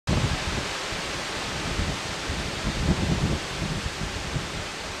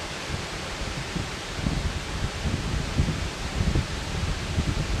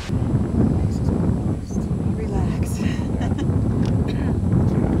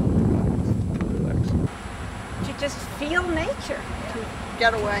feel nature, to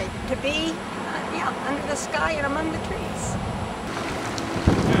get away, to be under the sky and among the trees.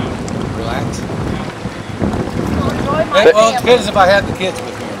 Relax. Well, it depends if I have the kids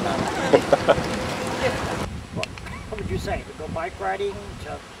with me or not. What would you say? To go bike riding?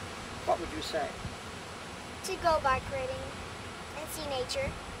 What would you say? To go bike riding and see nature.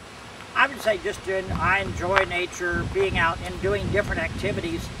 I would say I enjoy nature, being out and doing different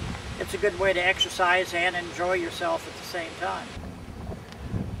activities. It's a good way to exercise and enjoy yourself at the same time.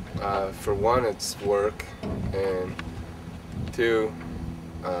 For one, it's work, and two,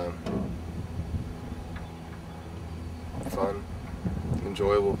 fun,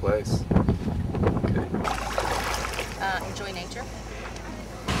 enjoyable place. Enjoy nature.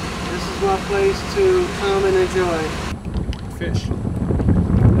 This is my place to come and enjoy. Fish.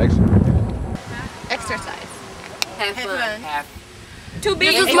 Exercise. Have fun. To be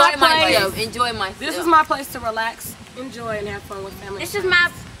Enjoy myself. Enjoy myself. This is my place to relax, enjoy, and have fun with family. This is my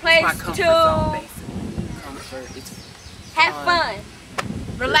place to have fun,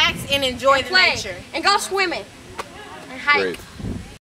 relax, and enjoy the play, nature. and go swimming, and hike. Great.